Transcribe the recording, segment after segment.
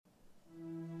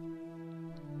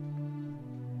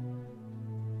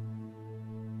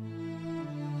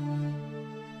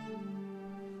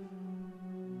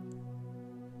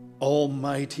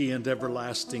Almighty and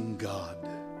everlasting God,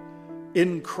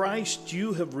 in Christ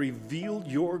you have revealed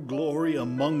your glory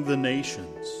among the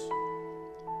nations.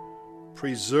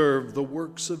 Preserve the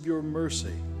works of your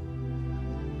mercy,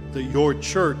 that your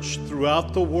church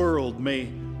throughout the world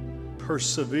may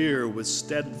persevere with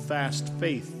steadfast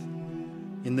faith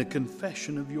in the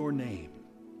confession of your name.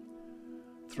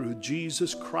 Through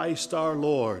Jesus Christ our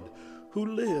Lord, who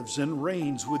lives and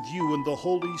reigns with you in the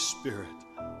Holy Spirit,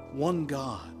 one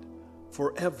God,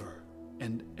 forever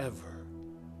and ever.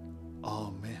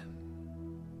 Amen.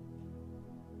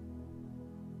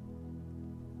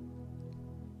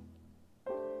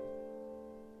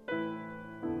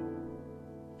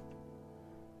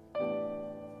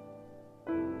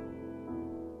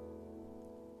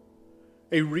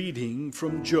 A reading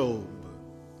from Job,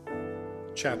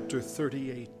 chapter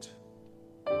 38.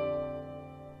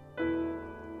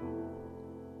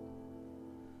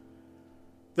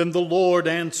 Then the Lord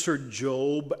answered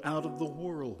Job out of the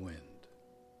whirlwind.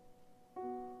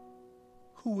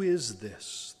 Who is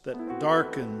this that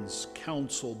darkens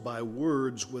counsel by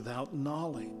words without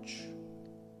knowledge?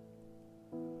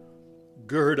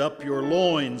 Gird up your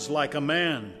loins like a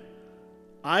man.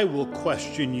 I will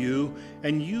question you,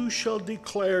 and you shall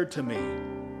declare to me.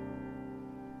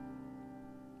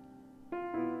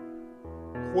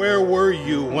 Where were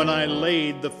you when I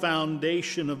laid the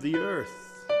foundation of the earth?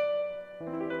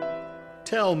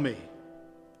 Tell me,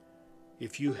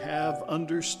 if you have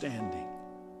understanding.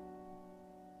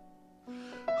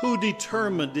 Who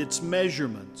determined its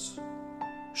measurements?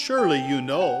 Surely you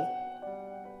know.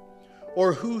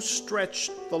 Or who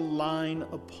stretched the line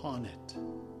upon it?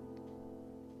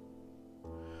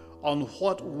 On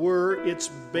what were its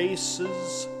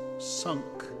bases sunk?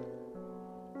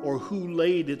 Or who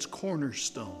laid its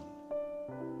cornerstone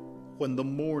when the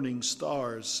morning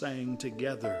stars sang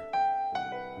together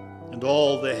and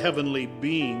all the heavenly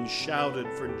beings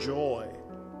shouted for joy?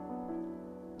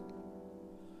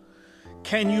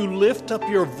 Can you lift up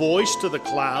your voice to the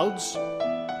clouds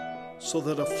so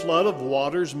that a flood of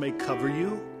waters may cover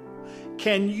you?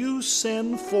 Can you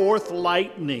send forth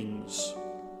lightnings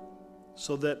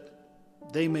so that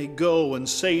they may go and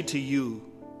say to you,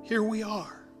 here we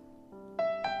are?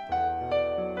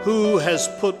 Who has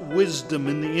put wisdom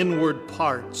in the inward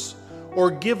parts, or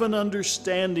given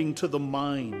understanding to the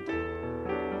mind?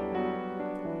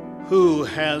 Who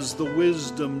has the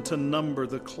wisdom to number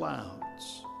the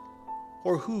clouds?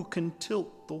 Or who can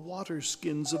tilt the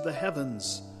waterskins of the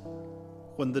heavens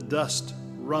when the dust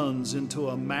runs into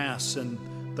a mass and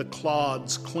the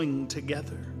clods cling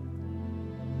together?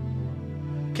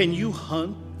 Can you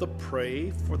hunt the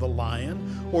prey for the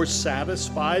lion, or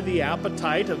satisfy the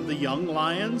appetite of the young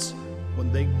lions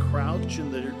when they crouch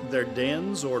in their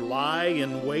dens or lie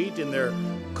in wait in their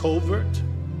covert?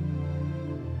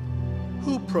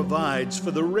 Who provides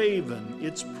for the raven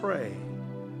its prey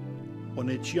when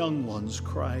its young ones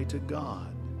cry to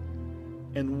God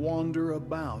and wander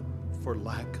about for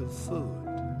lack of food?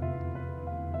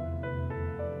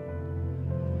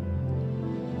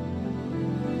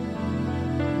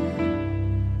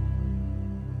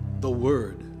 The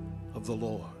word of the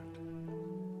Lord.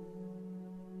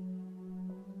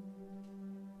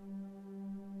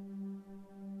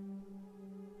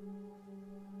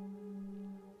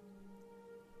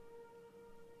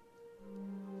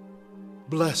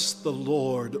 Bless the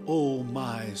Lord, O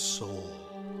my soul.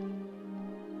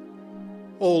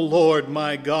 O Lord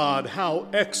my God, how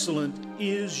excellent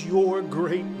is your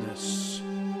greatness.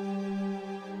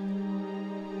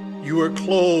 You are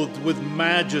clothed with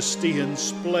majesty and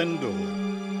splendor.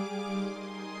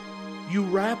 You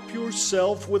wrap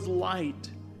yourself with light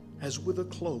as with a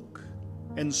cloak,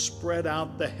 and spread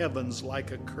out the heavens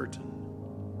like a curtain.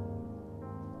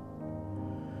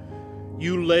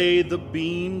 You lay the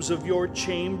beams of your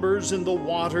chambers in the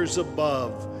waters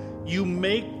above. You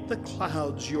make the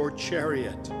clouds your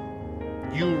chariot.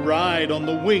 You ride on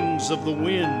the wings of the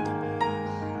wind.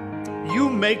 You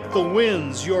make the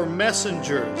winds your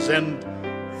messengers, and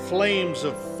flames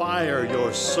of fire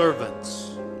your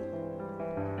servants.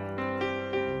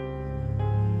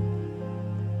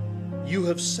 You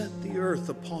have set the earth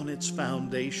upon its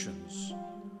foundations,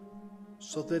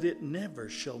 so that it never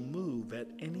shall move at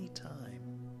any time.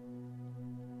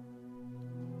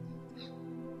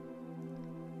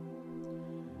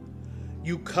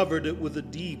 You covered it with a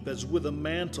deep as with a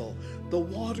mantle. The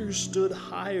waters stood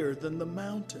higher than the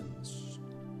mountains.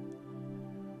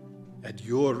 At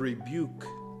your rebuke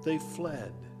they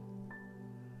fled.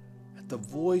 At the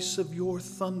voice of your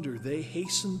thunder they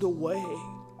hastened away.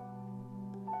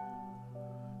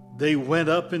 They went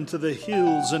up into the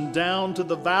hills and down to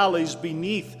the valleys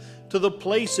beneath, to the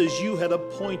places you had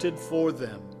appointed for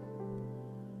them.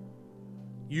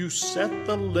 You set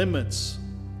the limits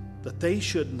that they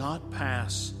should not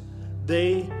pass.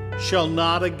 They shall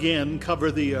not again cover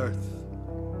the earth.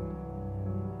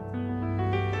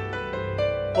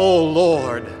 O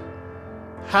Lord,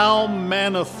 how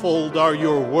manifold are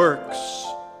your works!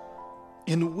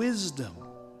 In wisdom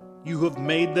you have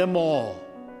made them all.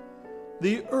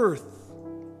 The earth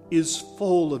is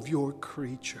full of your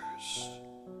creatures.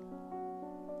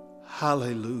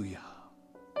 Hallelujah.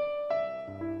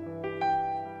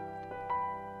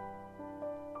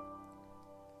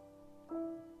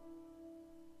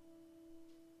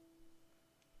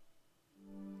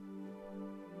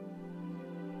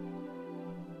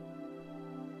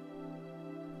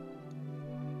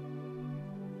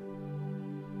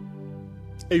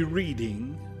 A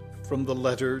reading from the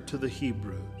letter to the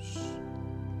Hebrews.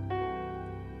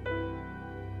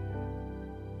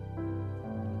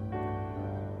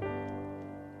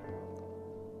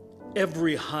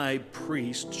 Every high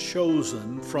priest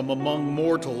chosen from among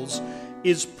mortals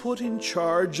is put in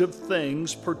charge of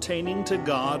things pertaining to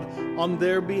God on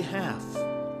their behalf,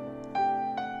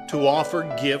 to offer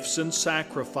gifts and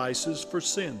sacrifices for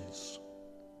sins.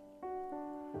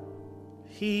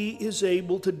 He is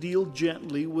able to deal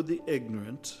gently with the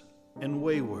ignorant and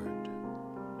wayward,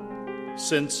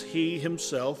 since he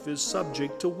himself is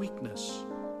subject to weakness.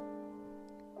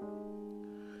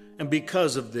 And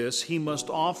because of this, he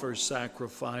must offer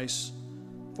sacrifice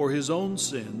for his own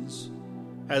sins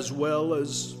as well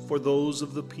as for those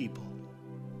of the people.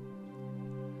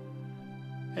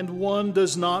 And one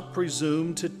does not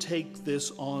presume to take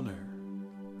this honor,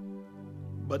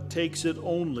 but takes it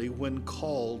only when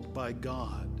called by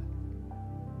God,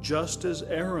 just as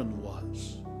Aaron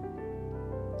was.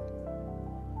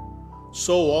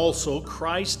 So also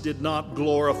Christ did not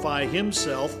glorify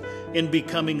himself in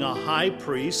becoming a high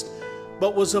priest,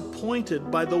 but was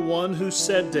appointed by the one who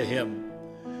said to him,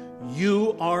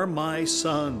 "You are my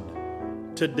son.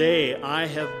 Today I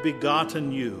have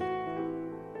begotten you."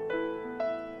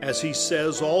 As he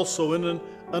says also in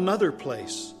another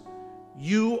place,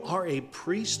 "You are a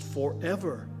priest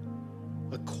forever,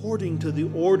 according to the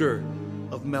order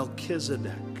of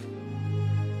Melchizedek."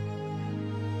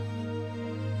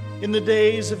 In the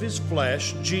days of his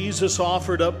flesh, Jesus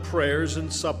offered up prayers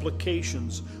and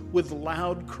supplications with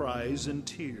loud cries and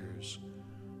tears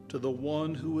to the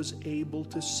one who was able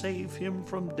to save him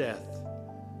from death.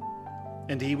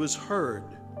 And he was heard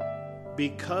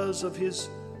because of his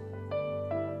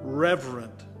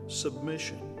reverent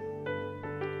submission.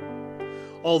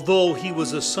 Although he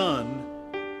was a son,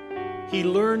 he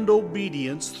learned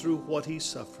obedience through what he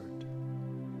suffered.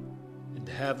 And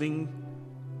having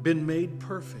been made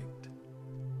perfect,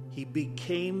 he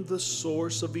became the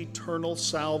source of eternal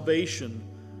salvation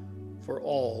for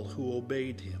all who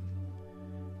obeyed him,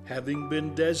 having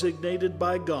been designated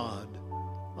by God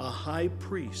a high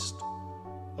priest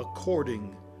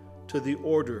according to the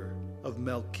order of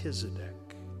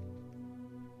Melchizedek.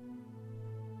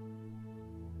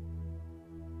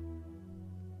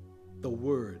 The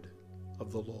word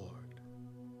of the Lord.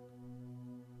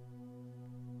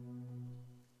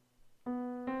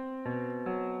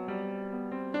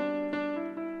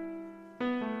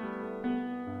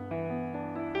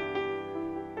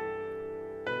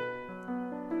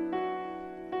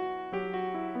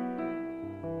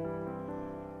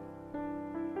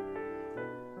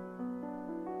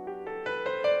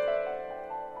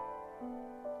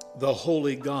 The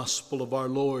Holy Gospel of our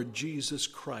Lord Jesus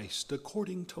Christ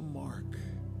according to Mark,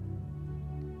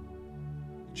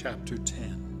 chapter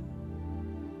 10.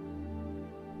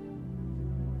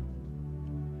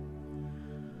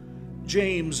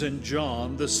 James and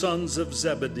John, the sons of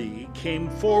Zebedee, came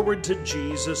forward to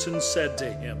Jesus and said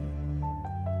to him,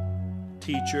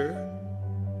 "Teacher,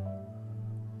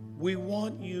 we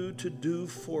want you to do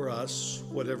for us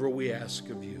whatever we ask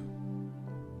of you."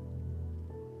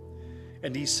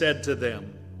 And he said to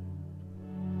them,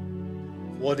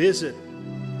 "What is it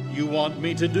you want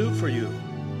me to do for you?"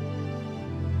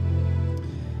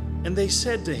 And they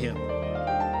said to him,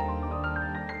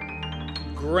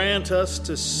 "Grant us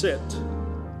to sit,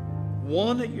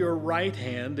 one at your right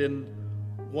hand and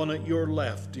one at your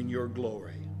left in your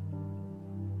glory."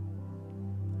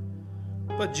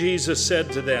 But Jesus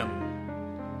said to them,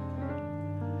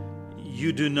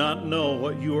 "You do not know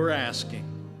what you are asking.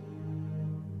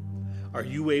 Are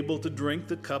you able to drink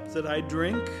the cup that I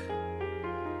drink,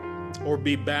 or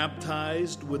be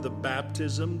baptized with the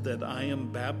baptism that I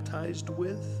am baptized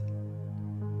with?"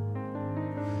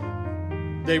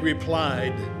 They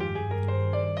replied,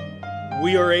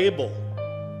 "We are able."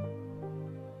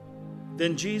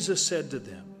 Then Jesus said to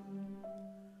them,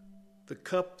 "The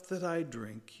cup that I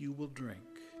drink, you will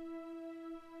drink.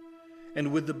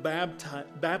 And with the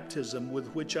baptism with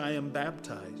which I am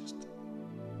baptized,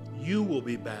 you will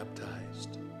be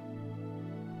baptized.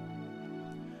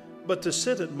 But to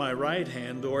sit at my right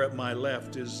hand or at my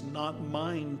left is not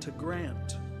mine to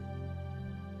grant,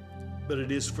 but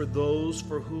it is for those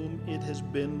for whom it has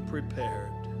been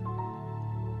prepared."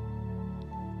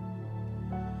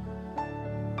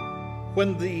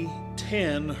 When the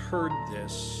 10 heard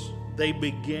this, they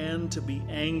began to be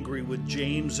angry with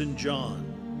James and John.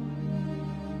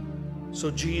 So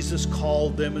Jesus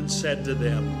called them and said to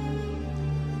them,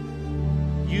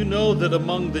 "You know that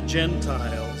among the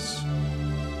Gentiles,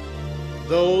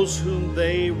 those whom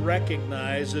they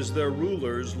recognize as their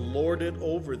rulers lord it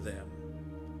over them,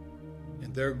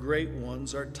 and their great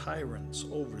ones are tyrants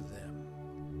over them.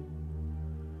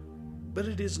 But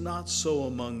it is not so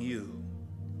among you.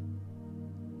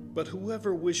 But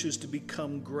whoever wishes to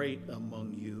become great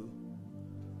among you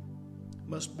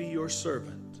must be your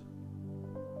servant.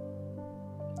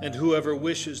 And whoever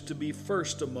wishes to be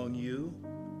first among you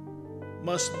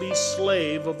must be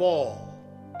slave of all.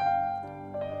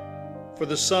 For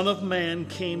the Son of Man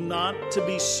came not to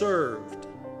be served,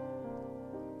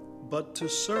 but to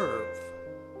serve,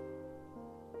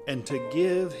 and to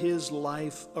give his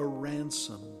life a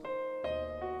ransom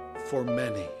for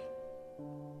many."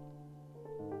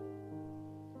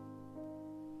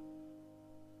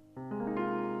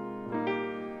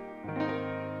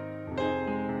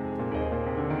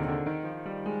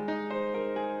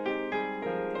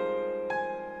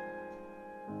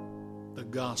 The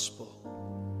Gospel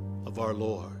of our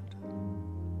Lord.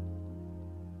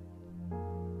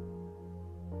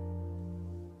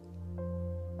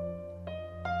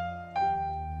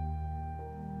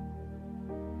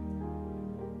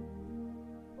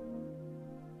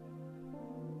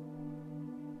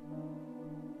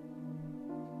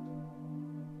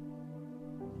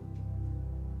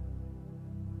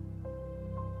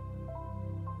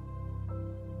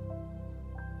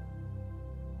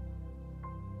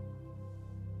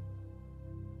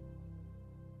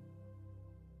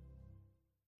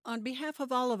 On behalf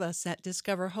of all of us at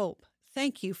Discover Hope,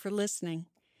 thank you for listening.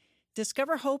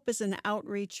 Discover Hope is an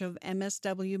outreach of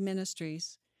MSW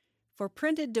Ministries. For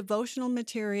printed devotional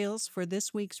materials for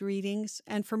this week's readings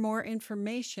and for more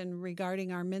information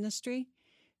regarding our ministry,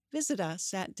 visit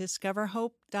us at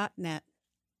discoverhope.net.